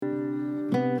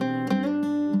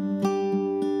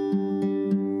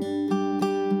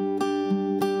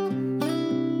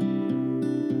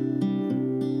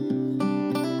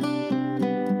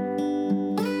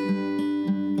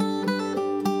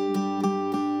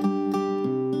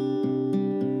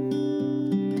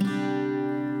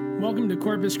Welcome to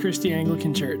Corpus Christi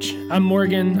Anglican Church. I'm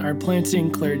Morgan, our planting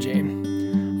clergy.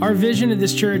 Our vision of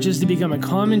this church is to become a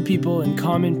common people in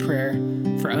common prayer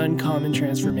for uncommon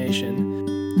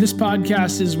transformation. This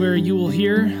podcast is where you will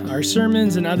hear our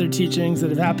sermons and other teachings that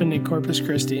have happened at Corpus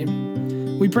Christi.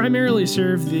 We primarily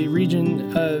serve the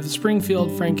region of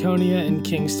Springfield, Franconia, and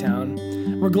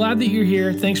Kingstown. We're glad that you're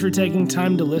here. Thanks for taking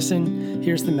time to listen.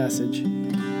 Here's the message.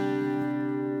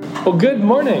 Well, good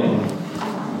morning.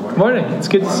 Morning. It's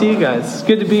good to see you guys. It's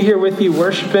good to be here with you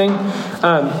worshiping.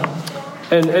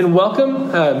 And welcome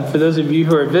for those of you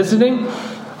who are visiting.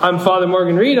 I'm Father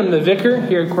Morgan Reed. I'm the vicar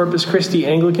here at Corpus Christi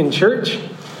Anglican Church.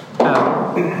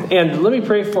 And let me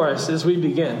pray for us as we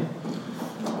begin.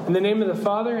 In the name of the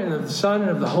Father, and of the Son, and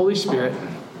of the Holy Spirit.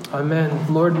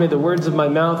 Amen. Lord, may the words of my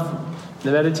mouth and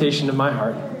the meditation of my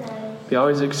heart be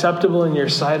always acceptable in your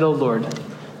sight, O Lord,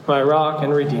 my rock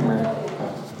and redeemer.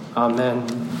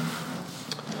 Amen.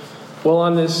 Well,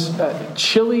 on this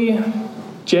chilly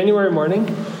January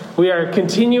morning, we are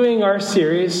continuing our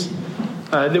series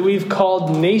that we've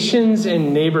called Nations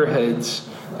and Neighborhoods.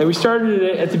 And we started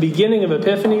it at the beginning of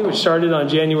Epiphany, which started on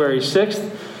January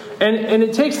 6th. And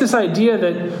it takes this idea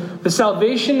that the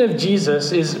salvation of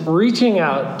Jesus is reaching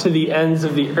out to the ends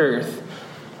of the earth.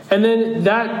 And then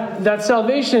that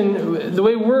salvation, the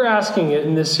way we're asking it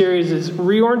in this series is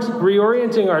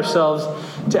reorienting ourselves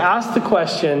to ask the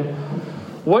question,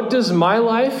 what does my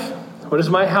life, what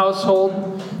does my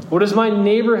household, what does my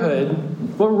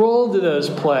neighborhood, what role do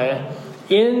those play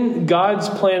in God's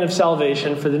plan of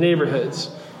salvation for the neighborhoods?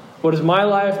 What is my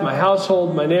life, my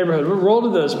household, my neighborhood, what role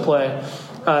do those play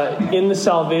in the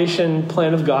salvation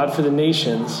plan of God for the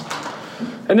nations?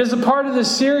 And as a part of this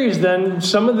series, then,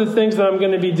 some of the things that I'm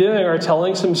going to be doing are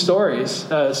telling some stories.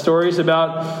 Stories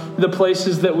about the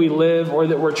places that we live or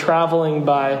that we're traveling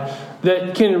by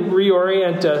that can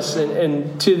reorient us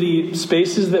and to the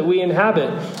spaces that we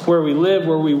inhabit, where we live,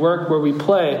 where we work, where we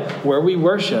play, where we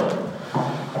worship.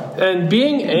 And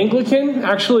being Anglican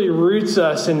actually roots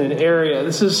us in an area.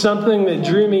 This is something that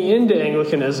drew me into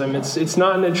Anglicanism. It's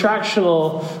not an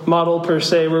attractional model per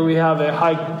se, where we have a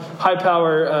high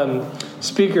power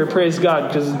speaker, praise God,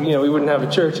 because we wouldn't have a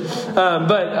church.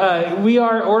 But we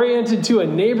are oriented to a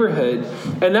neighborhood,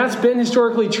 and that's been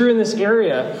historically true in this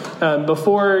area.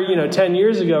 Before 10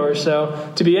 years ago or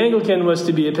so, to be Anglican was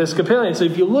to be Episcopalian. So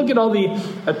if you look at all the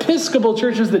Episcopal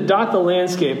churches that dot the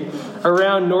landscape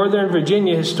around Northern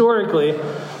Virginia, historically,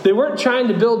 they weren't trying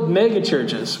to build mega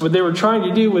churches. What they were trying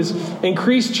to do was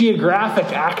increase geographic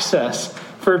access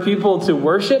for people to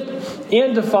worship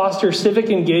and to foster civic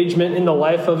engagement in the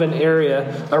life of an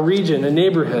area, a region, a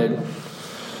neighborhood,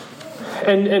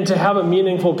 and to have a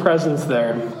meaningful presence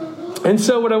there. And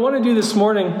so what I want to do this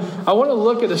morning, I want to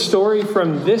look at a story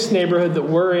from this neighborhood that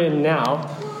we're in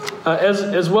now,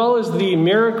 as well as the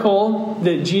miracle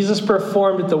that Jesus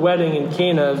performed at the wedding in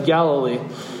Cana of Galilee.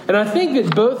 And I think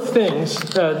that both things,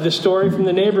 the story from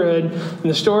the neighborhood and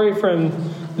the story from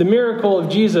the miracle of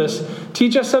Jesus,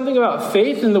 teach us something about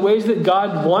faith and the ways that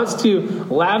God wants to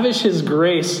lavish his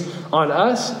grace on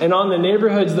us and on the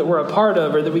neighborhoods that we're a part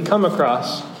of or that we come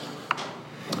across.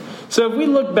 So if we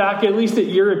look back at least at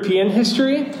European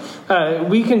history,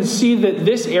 we can see that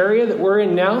this area that we're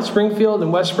in now, Springfield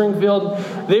and West Springfield,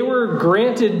 they were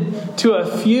granted to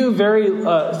a few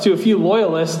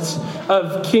loyalists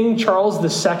of King Charles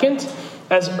II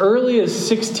as early as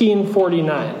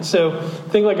 1649. So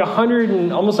think like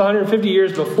almost 150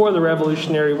 years before the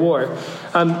Revolutionary War.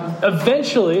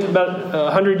 Eventually, about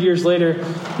 100 years later,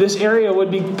 this area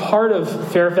would be part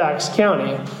of Fairfax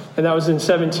County, and that was in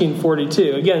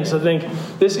 1742. Again, so think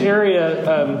this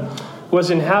area was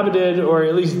inhabited or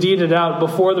at least deeded out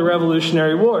before the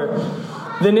Revolutionary War.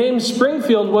 The name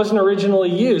Springfield wasn't originally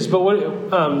used,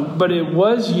 but it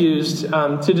was used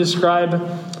to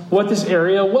describe what this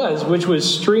area was, which was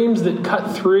streams that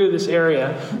cut through this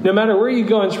area. No matter where you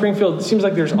go in Springfield, it seems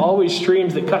like there's always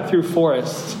streams that cut through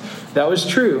forests. That was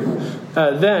true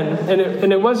then,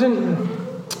 and it wasn't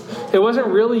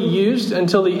really used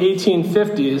until the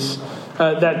 1850s.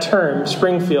 That term,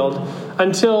 Springfield,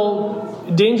 until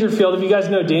Dangerfield. If you guys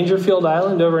know Dangerfield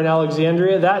Island over in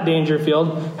Alexandria, that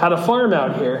Dangerfield had a farm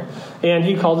out here, and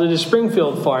he called it a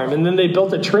Springfield farm. And then they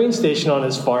built a train station on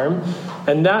his farm,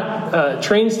 and that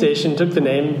train station took the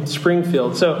name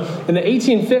Springfield. So in the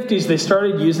 1850s, they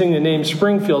started using the name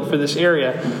Springfield for this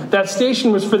area. That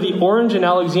station was for the Orange and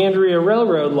Alexandria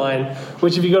Railroad line,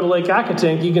 which if you go to Lake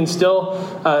Accotink, you can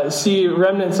still see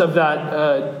remnants of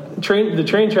that the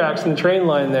train tracks and the train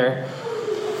line there.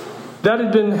 That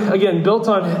had been, again, built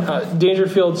on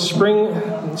Dangerfield's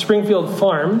Springfield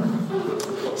farm.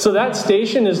 So that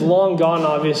station is long gone,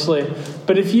 obviously.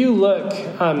 But if you look,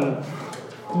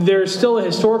 there's still a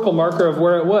historical marker of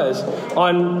where it was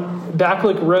on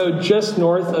Backlick Road, just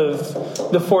north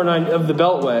of the 49 of the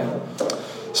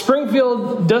Beltway.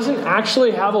 Springfield doesn't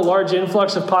actually have a large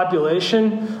influx of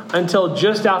population until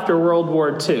just after World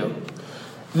War II.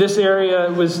 This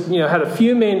area had a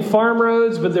few main farm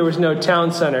roads, but there was no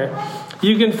town center.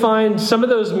 You can find some of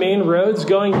those main roads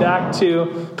going back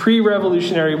to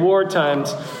pre-Revolutionary War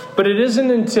times, but it isn't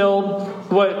until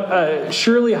what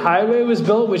Shirley Highway was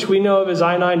built, which we know of as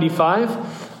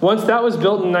I-95. Once that was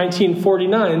built in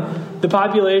 1949, the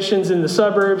populations in the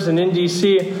suburbs and in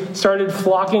D.C. started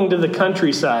flocking to the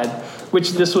countryside,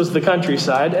 which this was the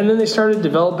countryside, and then they started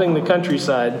developing the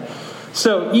countryside.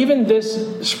 So even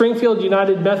this Springfield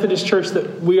United Methodist Church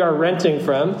that we are renting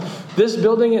from, this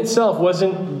building itself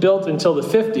wasn't built until the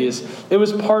 50s. It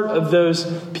was part of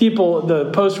those people, the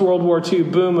post-World War II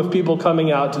boom of people coming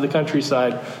out to the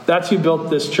countryside. That's who built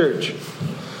this church.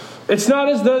 It's not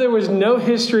as though there was no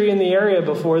history in the area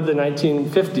before the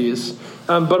 1950s,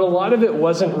 but a lot of it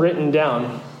wasn't written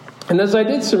down. And as I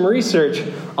did some research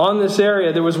on this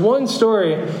area, there was one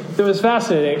story that was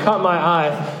fascinating. It caught my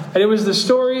eye. And it was the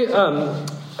story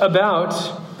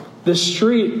about the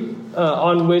street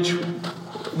on which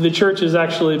the church is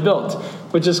actually built,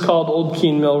 which is called Old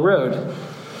Keene Mill Road.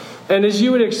 And as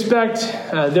you would expect,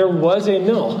 there was a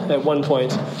mill at one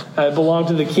point. It belonged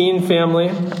to the Keene family.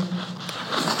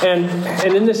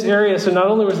 And in this area, so not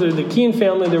only was there the Keene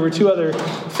family, there were two other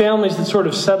families that sort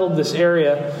of settled this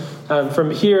area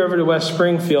from here over to West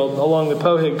Springfield along the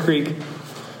Pohick Creek.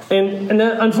 And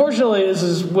that, unfortunately,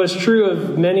 this was true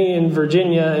of many in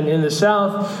Virginia and in the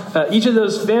South. Each of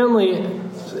those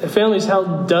families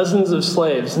held dozens of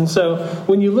slaves. And so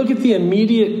when you look at the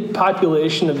immediate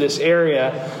population of this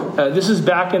area, this is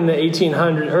back in the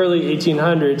early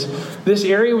 1800s, this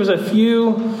area was a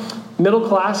few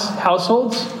middle-class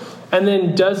households and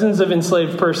then dozens of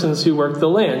enslaved persons who worked the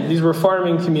land. These were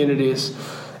farming communities.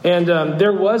 And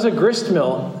there was a grist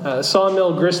mill, a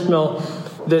sawmill grist mill,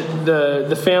 that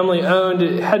the family owned.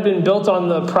 It had been built on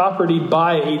the property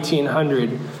by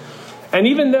 1800. And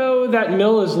even though that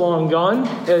mill is long gone,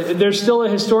 there's still a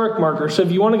historic marker. So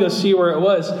if you want to go see where it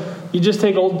was, you just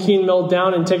take Old Keene Mill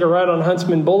down and take a ride on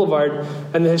Huntsman Boulevard,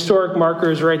 and the historic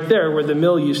marker is right there where the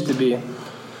mill used to be.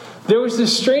 There was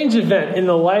this strange event in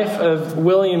the life of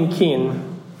William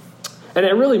Keene, and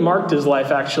it really marked his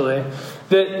life, actually.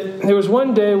 That there was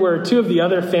one day where two of the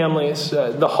other families,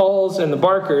 the Halls and the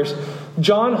Barkers,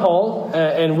 John Hall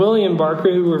and William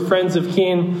Barker, who were friends of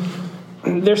Keene,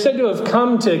 they're said to have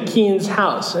come to Keene's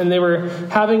house, and they were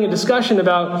having a discussion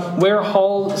about where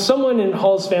someone in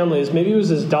Hall's family is. Maybe it was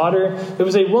his daughter. It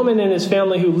was a woman in his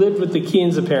family who lived with the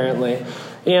Keenes, apparently.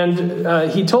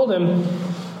 And he told him,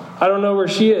 I don't know where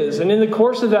she is. And in the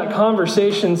course of that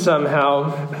conversation,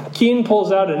 somehow, Keene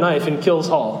pulls out a knife and kills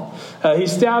Hall. He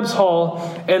stabs Hall,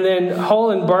 and then Hall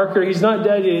and Barker, he's not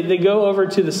dead yet. They go over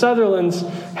to the Sutherland's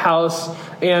house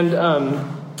and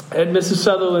at Mrs.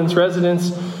 Sutherland's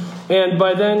residence. And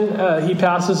by then, he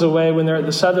passes away when they're at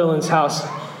the Sutherland's house.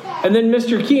 And then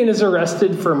Mr. Keene is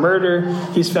arrested for murder.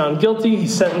 He's found guilty.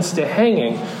 He's sentenced to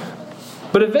hanging.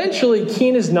 But eventually,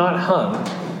 Keene is not hung.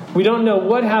 We don't know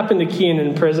what happened to Keene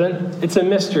in prison. It's a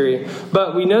mystery.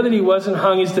 But we know that he wasn't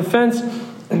hung. His defense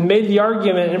made the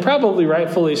argument, and probably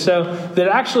rightfully so, that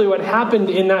actually what happened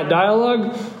in that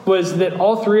dialogue was that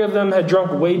all three of them had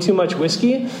drunk way too much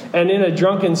whiskey, and in a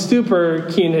drunken stupor,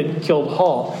 Keene had killed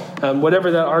Hall,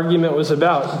 whatever that argument was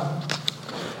about.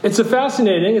 It's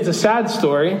a sad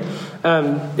story,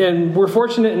 and we're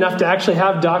fortunate enough to actually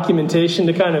have documentation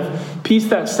to kind of piece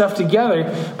that stuff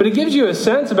together, but it gives you a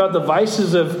sense about the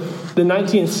vices of the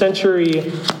 19th century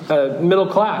middle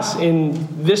class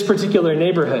in this particular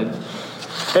neighborhood.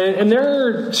 And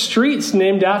there are streets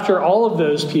named after all of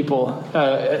those people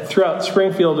throughout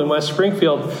Springfield and West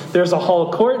Springfield. There's a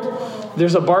Hall Court.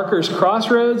 There's a Barker's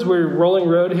Crossroads where Rolling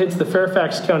Road hits the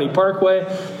Fairfax County Parkway.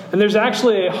 And there's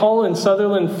actually a Hall and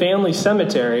Sutherland family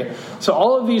cemetery. So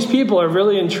all of these people are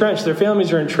really entrenched. Their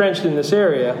families are entrenched in this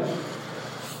area.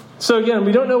 So again,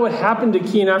 we don't know what happened to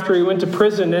Keene after he went to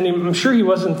prison, and I'm sure he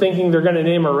wasn't thinking they're going to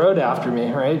name a road after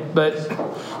me, right? But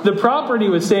the property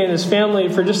would stay in his family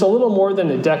for just a little more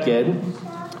than a decade,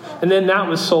 and then that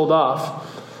was sold off.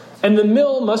 And the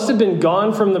mill must have been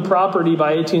gone from the property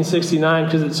by 1869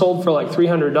 because it sold for like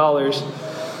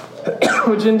 $300,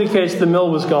 which indicates the mill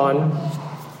was gone.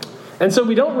 And so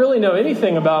we don't really know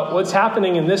anything about what's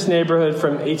happening in this neighborhood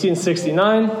from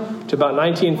 1869 to about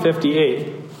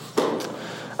 1958.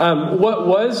 What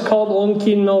was called Old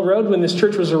Keene Mill Road when this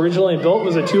church was originally built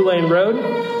was a 2-lane road.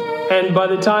 And by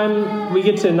the time we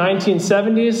get to the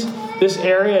 1970s, this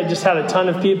area just had a ton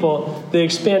of people. They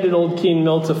expanded Old Keene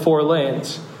Mill to 4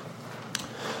 lanes.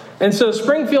 And so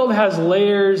Springfield has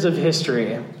layers of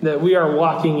history that we are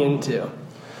walking into.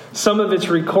 Some of it's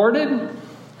recorded,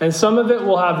 and some of it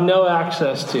we'll have no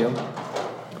access to.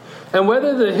 And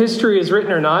whether the history is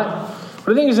written or not,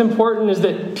 what I think is important is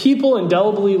that people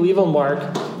indelibly leave a mark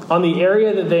on the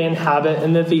area that they inhabit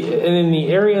and in the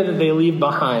area that they leave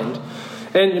behind.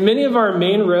 And many of our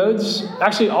main roads,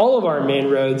 actually all of our main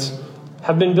roads,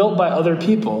 have been built by other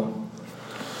people.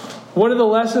 One of the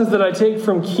lessons that I take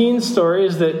from Keene's story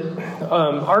is that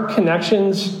our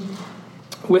connections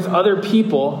with other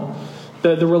people,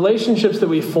 the relationships that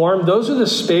we form, those are the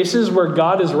spaces where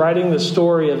God is writing the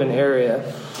story of an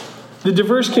area. The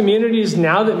diverse communities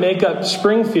now that make up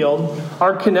Springfield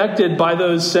are connected by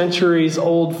those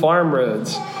centuries-old farm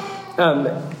roads.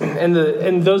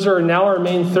 And those are now our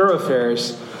main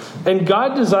thoroughfares. And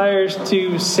God desires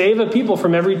to save a people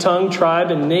from every tongue, tribe,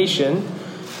 and nation.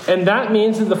 And that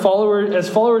means that as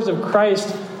followers of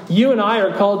Christ, you and I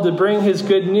are called to bring his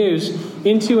good news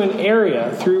into an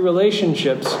area through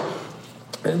relationships,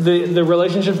 the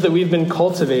relationships that we've been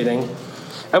cultivating.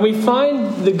 And we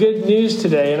find the good news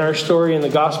today in our story in the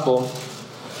gospel.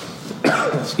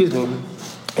 Excuse me.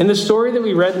 In the story that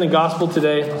we read in the gospel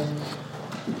today,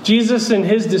 Jesus and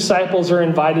his disciples are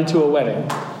invited to a wedding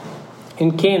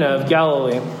in Cana of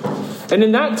Galilee. And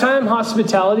in that time,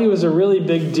 hospitality was a really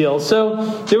big deal. So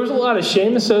there was a lot of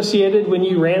shame associated when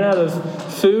you ran out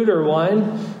of food or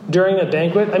wine during a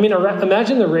banquet. I mean,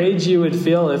 imagine the rage you would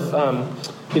feel if,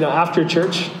 after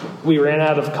church, we ran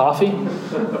out of coffee,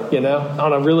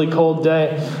 on a really cold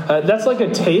day. That's like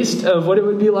a taste of what it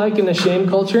would be like in the shame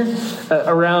culture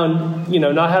around,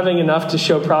 not having enough to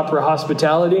show proper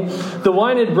hospitality. The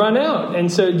wine had run out,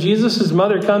 and so Jesus'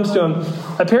 mother comes to him.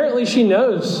 Apparently she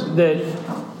knows that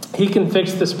he can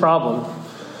fix this problem.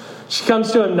 She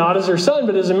comes to him not as her son,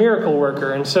 but as a miracle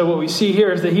worker. And so what we see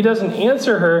here is that he doesn't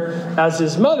answer her as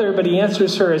his mother, but he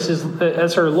answers her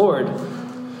as her Lord.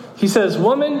 He says,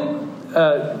 "Woman,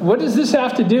 what does this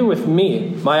have to do with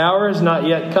me? My hour has not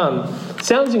yet come."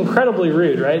 Sounds incredibly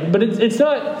rude, right? But it's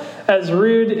not as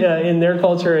rude in their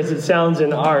culture as it sounds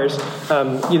in ours.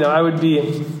 I would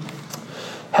be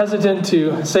hesitant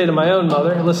to say to my own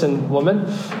mother, "Listen, woman,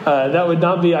 that would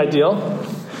not be ideal."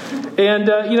 And,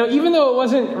 even though it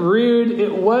wasn't rude,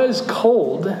 it was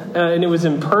cold and it was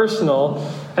impersonal.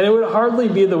 And it would hardly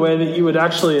be the way that you would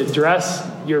actually address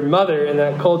your mother in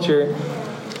that culture.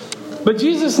 But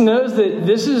Jesus knows that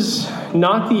this is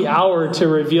not the hour to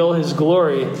reveal his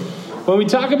glory. When we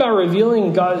talk about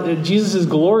revealing Jesus'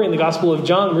 glory in the Gospel of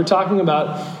John, we're talking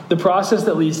about the process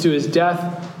that leads to his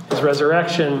death, his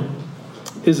resurrection,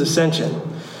 his ascension.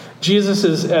 Jesus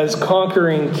is as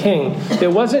conquering king.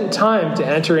 It wasn't time to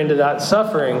enter into that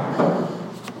suffering.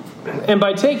 And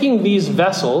by taking these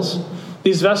vessels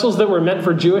that were meant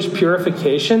for Jewish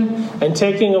purification, and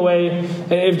taking away,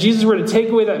 and if Jesus were to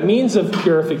take away that means of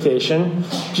purification,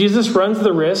 Jesus runs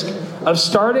the risk of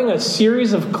starting a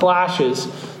series of clashes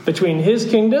between his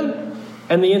kingdom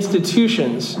and the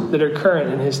institutions that are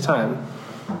current in his time.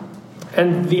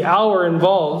 And the hour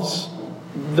involves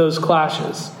those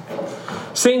clashes.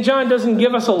 St. John doesn't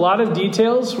give us a lot of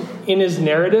details in his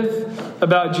narrative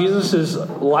about Jesus'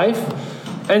 life.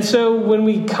 And so when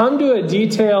we come to a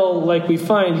detail like we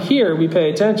find here, we pay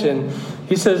attention.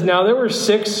 He says, "Now there were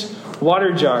 6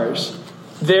 water jars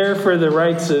there for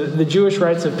the Jewish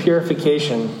rites of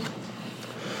purification."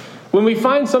 When we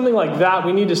find something like that,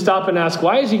 we need to stop and ask,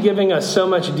 why is he giving us so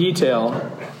much detail?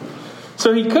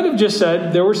 So he could have just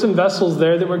said there were some vessels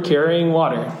there that were carrying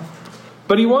water.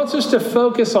 But he wants us to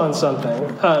focus on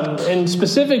something, and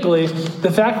specifically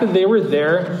the fact that they were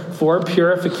there for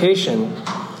purification.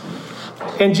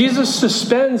 And Jesus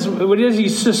suspends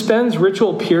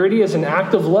ritual purity as an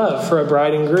act of love for a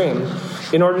bride and groom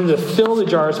in order to fill the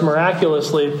jars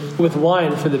miraculously with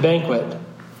wine for the banquet.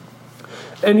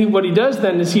 And what he does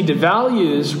then is he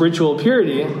devalues ritual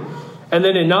purity and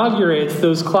then inaugurates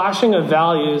those clashing of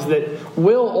values that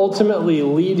will ultimately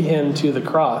lead him to the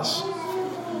cross.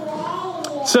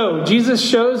 So Jesus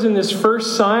shows in this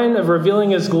first sign of revealing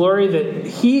his glory that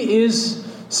he is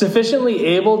sufficiently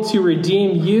able to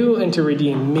redeem you and to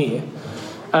redeem me.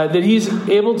 That he's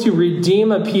able to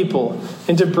redeem a people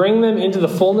and to bring them into the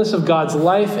fullness of God's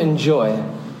life and joy.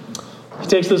 He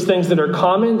takes those things that are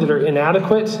common, that are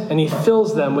inadequate, and he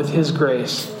fills them with his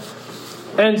grace.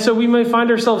 And so we may find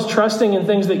ourselves trusting in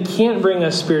things that can't bring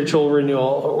us spiritual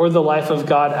renewal or the life of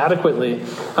God adequately.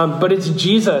 But it's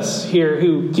Jesus here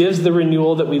who gives the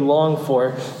renewal that we long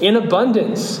for in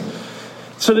abundance.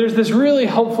 So there's this really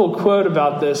helpful quote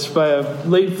about this by a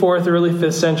late 4th, early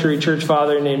 5th century church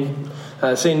father named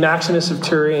St. Maximus of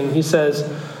Turin. He says,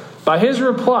 "By his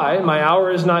reply, 'My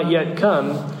hour is not yet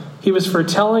come,' he was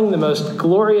foretelling the most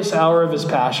glorious hour of his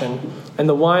passion and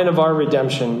the wine of our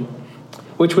redemption,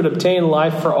 which would obtain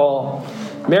life for all.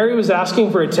 Mary was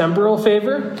asking for a temporal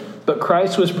favor, but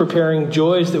Christ was preparing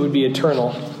joys that would be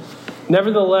eternal.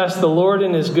 Nevertheless, the Lord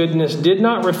in his goodness did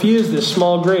not refuse this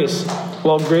small grace,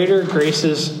 while greater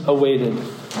graces awaited."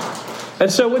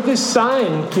 And so what this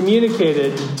sign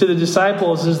communicated to the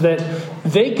disciples is that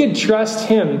they could trust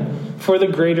him for the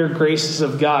greater graces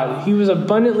of God. He was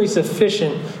abundantly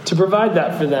sufficient to provide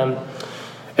that for them.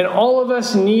 And all of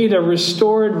us need a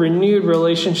restored, renewed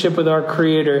relationship with our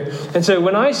Creator. And so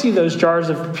when I see those jars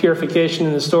of purification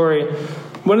in the story,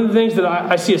 one of the things that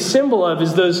I see a symbol of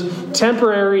is those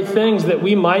temporary things that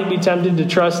we might be tempted to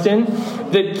trust in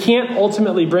that can't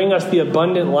ultimately bring us the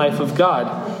abundant life of God.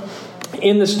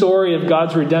 In the story of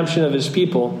God's redemption of his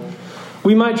people,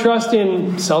 we might trust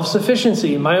in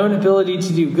self-sufficiency, my own ability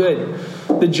to do good,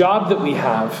 the job that we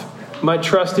have, might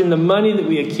trust in the money that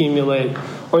we accumulate,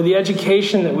 or the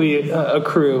education that we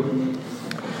accrue.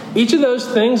 Each of those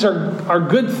things are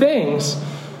good things,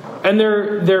 and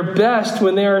they're best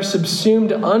when they are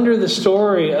subsumed under the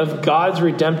story of God's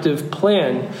redemptive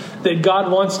plan that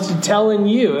God wants to tell in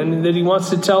you and that he wants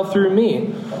to tell through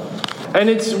me. And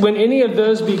it's when any of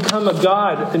those become a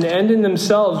God, an end in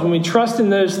themselves, when we trust in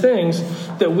those things,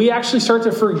 that we actually start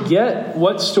to forget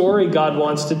what story God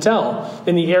wants to tell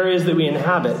in the areas that we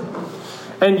inhabit.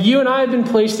 And you and I have been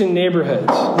placed in neighborhoods.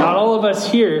 Not all of us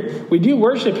here, we do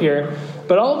worship here,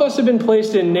 but all of us have been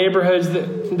placed in neighborhoods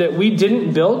that we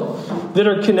didn't build, that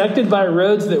are connected by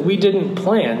roads that we didn't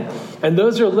plan. And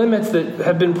those are limits that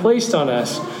have been placed on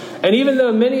us. And even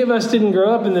though many of us didn't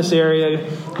grow up in this area,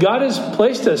 God has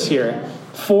placed us here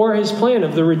for his plan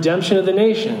of the redemption of the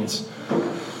nations.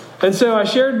 And so I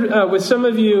shared with some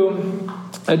of you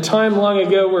a time long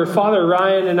ago where Father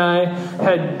Ryan and I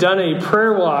had done a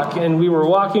prayer walk, and we were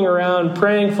walking around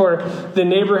praying for the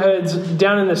neighborhoods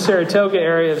down in the Saratoga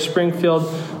area of Springfield.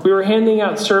 We were handing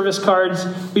out service cards.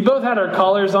 We both had our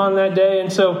collars on that day,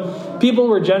 and so people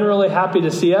were generally happy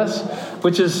to see us,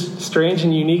 which is strange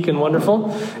and unique and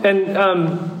wonderful. And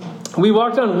we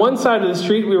walked on one side of the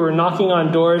street. We were knocking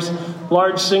on doors,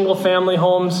 large single-family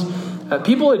homes.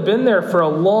 People had been there for a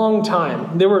long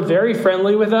time. They were very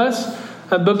friendly with us.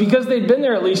 But because they'd been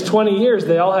there at least 20 years,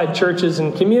 they all had churches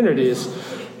and communities.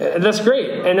 That's great.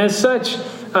 And as such,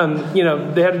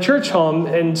 they had a church home,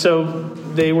 and so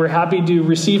they were happy to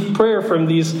receive prayer from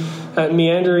these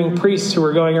meandering priests who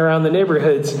were going around the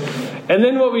neighborhoods. And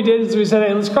then what we did is we said,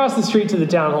 hey, let's cross the street to the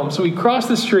townhome. So we crossed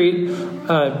the street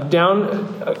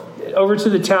down over to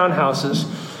the townhouses.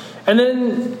 And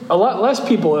then a lot less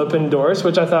people opened doors,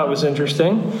 which I thought was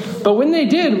interesting. But when they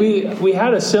did, we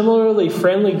had a similarly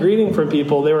friendly greeting from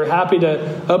people. They were happy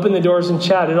to open the doors and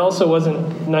chat. It also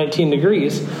wasn't 19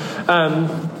 degrees.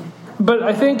 But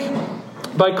I think,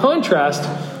 by contrast,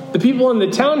 the people in the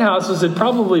townhouses had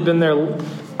probably been there,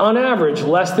 on average,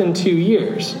 less than 2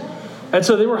 years. And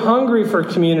so they were hungry for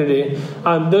community.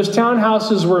 Those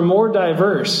townhouses were more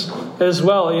diverse as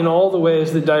well in all the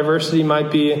ways that diversity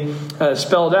might be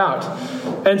spelled out.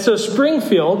 And so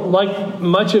Springfield, like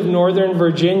much of Northern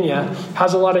Virginia,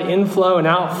 has a lot of inflow and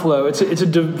outflow. It's a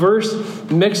diverse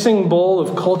mixing bowl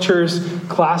of cultures,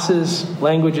 classes,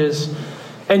 languages.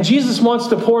 And Jesus wants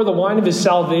to pour the wine of his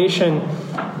salvation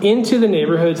into the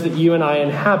neighborhoods that you and I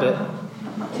inhabit.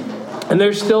 And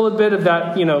there's still a bit of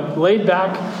that, laid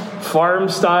back,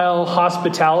 farm-style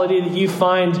hospitality that you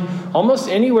find almost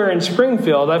anywhere in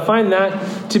Springfield. I find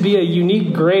that to be a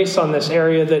unique grace on this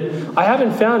area that I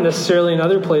haven't found necessarily in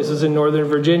other places in Northern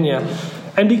Virginia.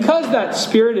 And because that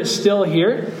spirit is still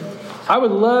here, I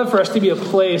would love for us to be a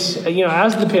place,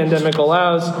 as the pandemic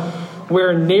allows,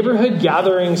 where neighborhood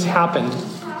gatherings happen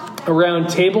around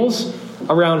tables,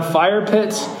 around fire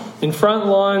pits, in front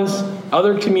lawns,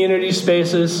 other community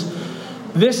spaces.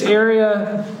 This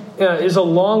area is a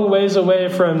long ways away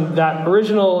from that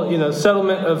original,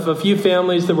 settlement of a few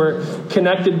families that were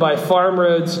connected by farm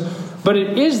roads. But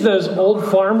it is those old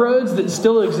farm roads that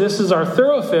still exist as our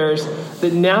thoroughfares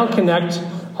that now connect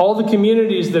all the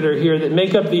communities that are here that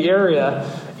make up the area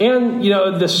and,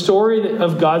 the story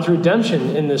of God's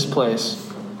redemption in this place.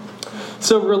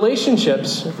 So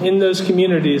relationships in those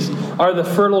communities are the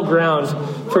fertile ground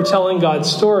for telling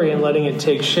God's story and letting it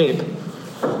take shape.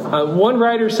 One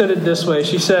writer said it this way.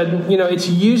 She said, it's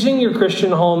using your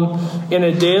Christian home in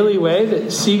a daily way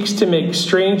that seeks to make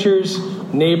strangers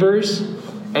neighbors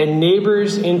and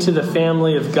neighbors into the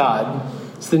family of God.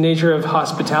 It's the nature of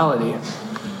hospitality.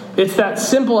 It's that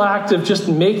simple act of just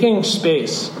making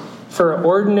space for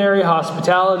ordinary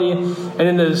hospitality, and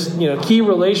in those key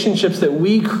relationships that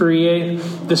we create,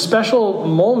 the special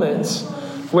moments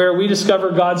where we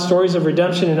discover God's stories of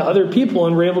redemption in other people,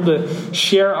 and we're able to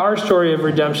share our story of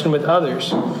redemption with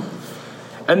others.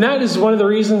 And that is one of the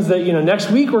reasons that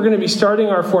next week we're going to be starting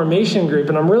our formation group,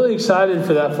 and I'm really excited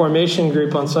for that formation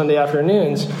group on Sunday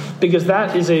afternoons, because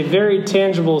that is a very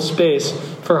tangible space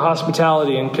for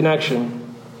hospitality and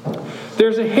connection.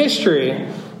 There's a history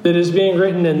that is being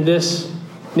written in this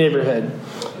neighborhood,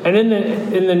 and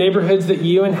in the neighborhoods that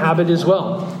you inhabit as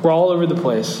well. We're all over the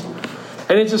place.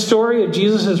 And it's a story of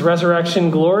Jesus' resurrection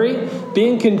glory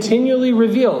being continually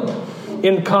revealed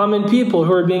in common people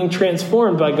who are being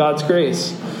transformed by God's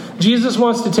grace. Jesus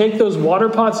wants to take those water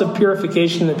pots of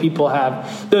purification that people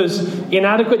have, those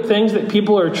inadequate things that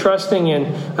people are trusting in,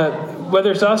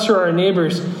 whether it's us or our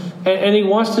neighbors, and he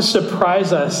wants to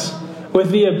surprise us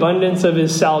with the abundance of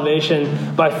his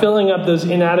salvation by filling up those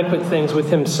inadequate things with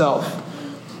himself.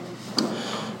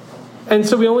 And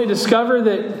so we only discover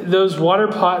that those water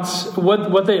pots,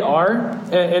 what they are,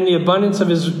 and the abundance of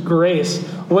his grace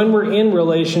when we're in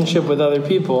relationship with other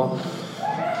people.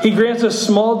 He grants us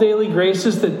small daily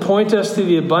graces that point us to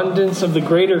the abundance of the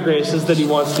greater graces that he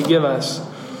wants to give us.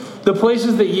 The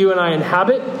places that you and I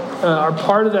inhabit are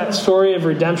part of that story of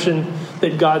redemption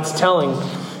that God's telling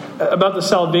about the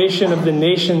salvation of the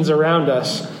nations around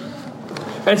us.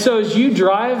 And so as you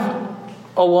drive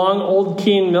along Old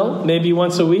Keene Mill, maybe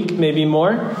once a week, maybe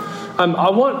more,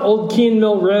 I want Old Keene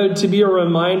Mill Road to be a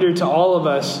reminder to all of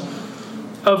us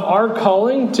of our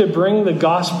calling to bring the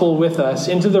gospel with us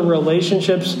into the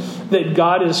relationships that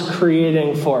God is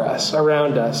creating for us,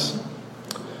 around us.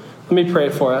 Let me pray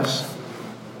for us.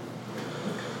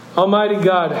 Almighty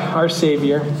God, our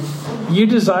Savior, you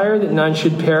desire that none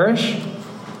should perish,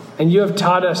 and you have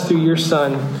taught us through your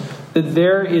Son that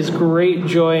there is great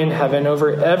joy in heaven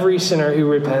over every sinner who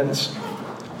repents.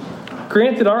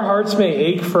 Grant that our hearts may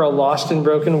ache for a lost and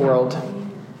broken world.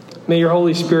 May your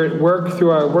Holy Spirit work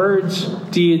through our words,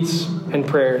 deeds, and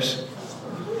prayers,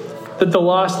 that the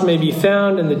lost may be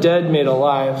found and the dead made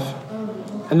alive,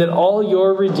 and that all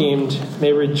your redeemed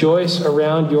may rejoice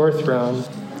around your throne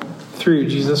through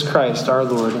Jesus Christ our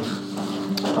Lord.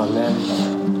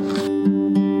 Amen.